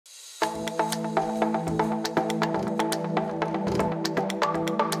I'm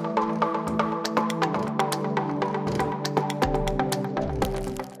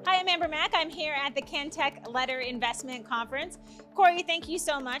here at the Cantech Letter Investment Conference. Corey, thank you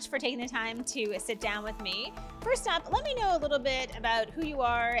so much for taking the time to sit down with me. First up, let me know a little bit about who you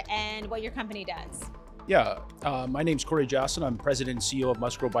are and what your company does. Yeah, my name's Corey Giasson. I'm president and CEO of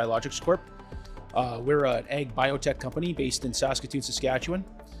Mustgrow Biologics Corp. We're an ag biotech company based in Saskatoon, Saskatchewan,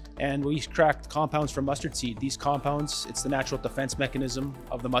 and we extract compounds from mustard seed. These compounds, it's the natural defense mechanism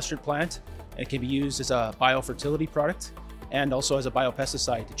of the mustard plant, and it can be used as a biofertility product and also as a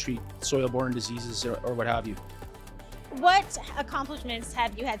biopesticide to treat soil-borne diseases or what have you. What accomplishments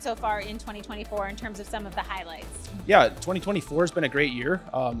have you had so far in 2024 in terms of some of the highlights? Yeah, 2024 has been a great year.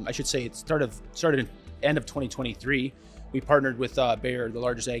 I should say it started in end of 2023. We partnered with Bayer, the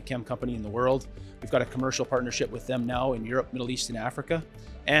largest AgChem company in the world. We've got a commercial partnership with them now in Europe, Middle East, and Africa.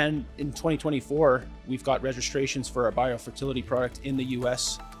 And in 2024, we've got registrations for our biofertility product in the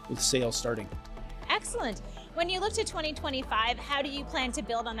US with sales starting. Excellent. When you look to 2025, how do you plan to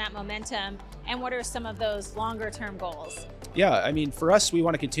build on that momentum, and what are some of those longer term goals? Yeah, I mean, for us, we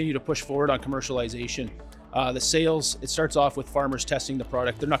want to continue to push forward on commercialization. The sales, it starts off with farmers testing the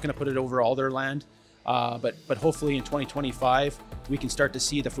product. They're not going to put it over all their land, but hopefully in 2025, we can start to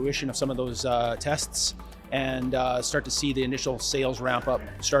see the fruition of some of those tests and start to see the initial sales ramp up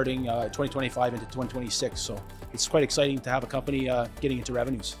starting 2025 into 2026. So it's quite exciting to have a company getting into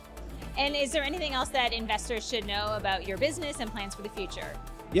revenues. And is there anything else that investors should know about your business and plans for the future?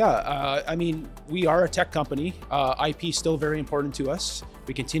 Yeah, I mean, we are a tech company. IP is still very important to us.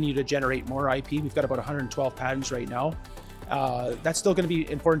 We continue to generate more IP. We've got about 112 patents right now. That's still going to be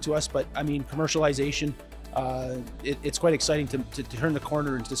important to us, but I mean, commercialization, it's quite exciting to turn the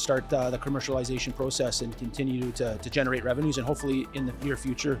corner and to start the commercialization process and continue to generate revenues and hopefully in the near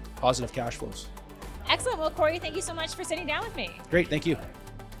future, positive cash flows. Excellent. Well, Corey, thank you so much for sitting down with me. Great, thank you.